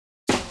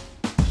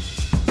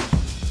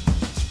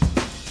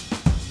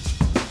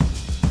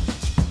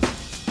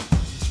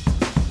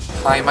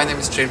Hi, my name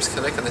is James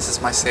Killick and this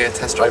is my SEAT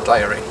test drive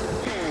diary.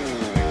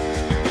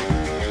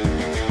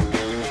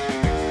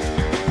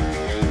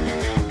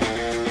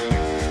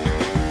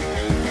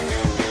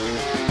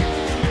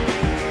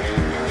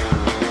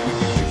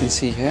 You can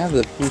see here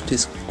the boot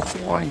is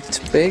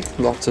quite big,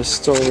 lots of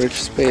storage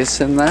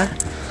space in there.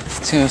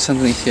 See what's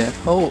underneath here?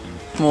 Oh,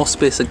 more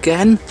space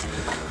again.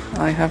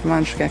 I have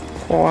managed to get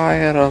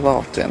quite a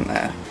lot in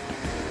there.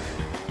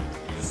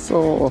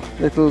 So,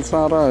 little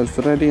Sarah is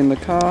ready in the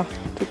car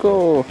to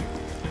go.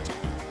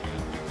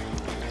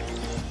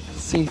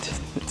 Seat,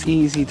 it's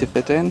easy to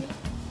fit in,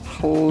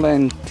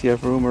 plenty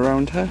of room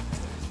around her.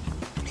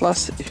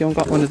 Plus, if you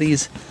haven't got one of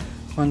these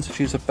ones which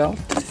use a belt,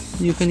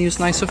 you can use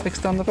an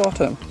ISOFIX down the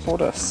bottom for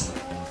this.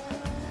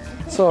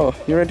 So,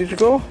 you ready to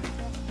go?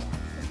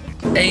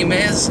 Aim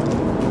is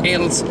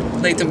Ailes,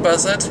 Leighton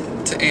Buzzard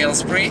to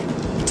Aylesbury,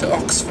 to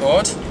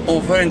Oxford,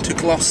 over into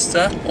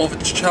Gloucester, over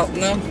to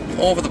Cheltenham,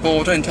 over the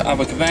border into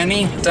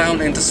Abergavenny,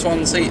 down into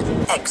Swansea.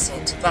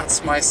 Exit.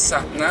 That's my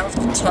sat nav.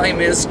 The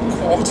time is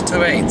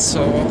 7:45,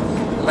 so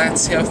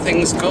let's see how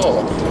things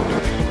go.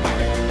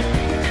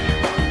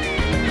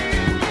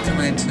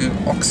 Coming into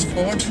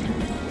Oxford.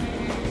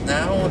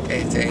 Now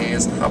it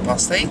is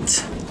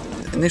 8:30.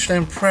 Initial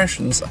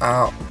impressions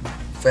are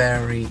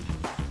very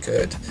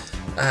good.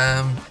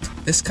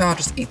 This car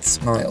just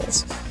eats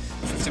miles.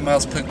 50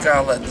 miles per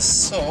gallon,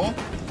 so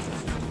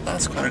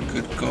that's quite a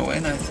good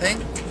going, I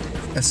think.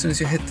 As soon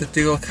as you hit the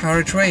dual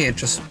carriageway, you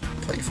just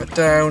put your foot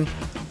down,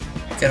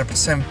 get up to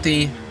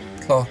 70,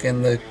 clock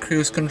in the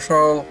cruise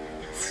control.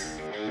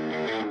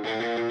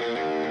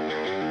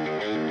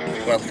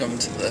 Welcome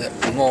to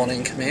the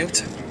morning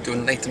commute.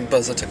 Doing Leighton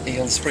Buzzard to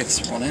Aylesbury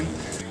this morning.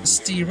 The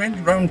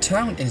steering round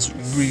town is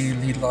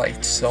really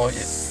light, so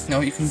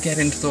you can get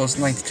into those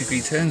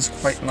 90-degree turns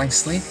quite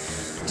nicely.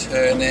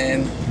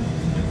 Turning,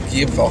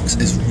 gearbox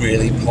is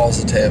really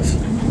positive.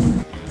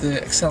 The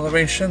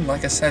acceleration,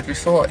 like I said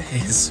before,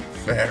 is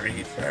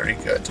very, very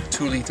good.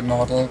 2-litre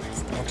model,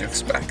 what do you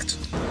expect?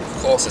 Of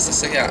course it's a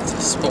SEAT,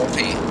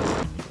 sporty.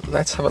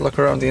 Let's have a look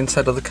around the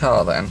inside of the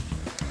car then.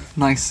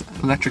 Nice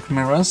electric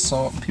mirrors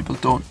so people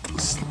don't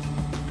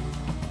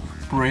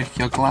break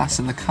your glass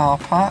in the car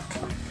park.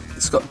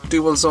 It's got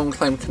dual zone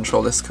climate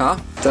control, this car.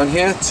 Down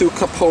here, 2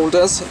 cup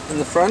holders in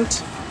the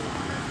front.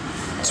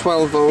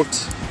 12 volt,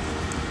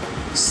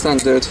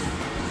 standard.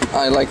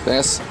 I like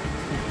this.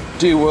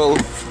 Dual.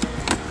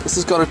 This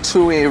has got a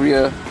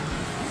 2-area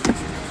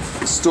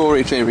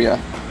storage area.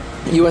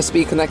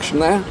 USB connection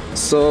there.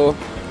 So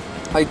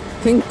I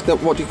think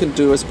that what you can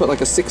do is put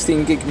like a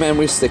 16 gig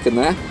memory stick in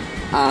there,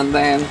 and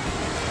then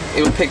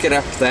it will pick it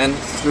up then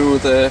through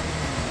the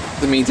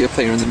media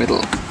player in the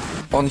middle.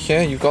 On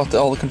here you've got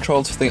all the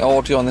controls for the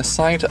audio on this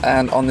side,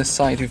 and on this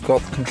side you've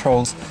got the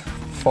controls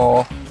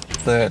for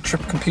the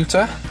trip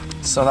computer.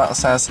 So that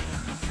says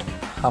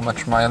how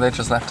much mileage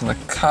is left in the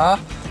car.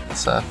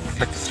 So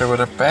flick through it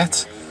a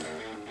bit.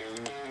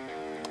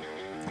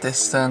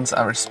 Distance,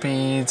 average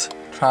speed,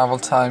 travel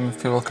time,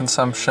 fuel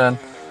consumption.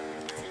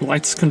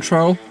 Lights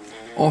control,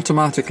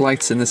 automatic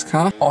lights in this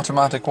car.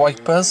 Automatic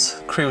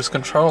wipers, cruise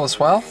control as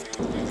well.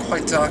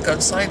 Quite dark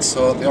outside,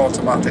 so the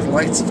automatic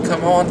lights have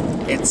come on.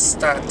 It's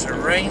starting to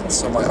rain,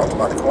 so my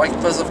automatic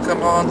wipers have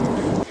come on.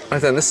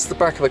 Right then, this is the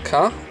back of the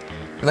car.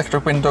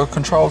 Electric window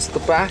controls at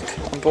the back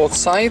on both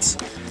sides.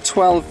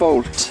 12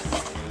 volt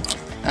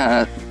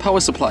power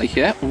supply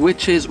here,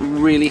 which is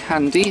really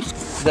handy.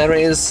 There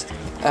is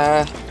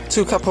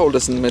 2 cup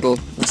holders in the middle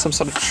and some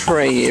sort of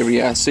tray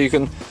area, so you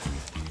can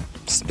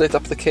split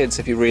up the kids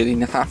if you really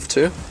have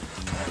to.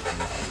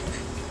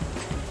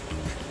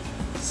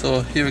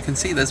 So here we can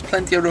see there's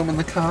plenty of room in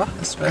the car,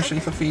 especially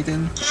for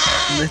feeding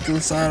little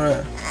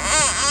Sarah.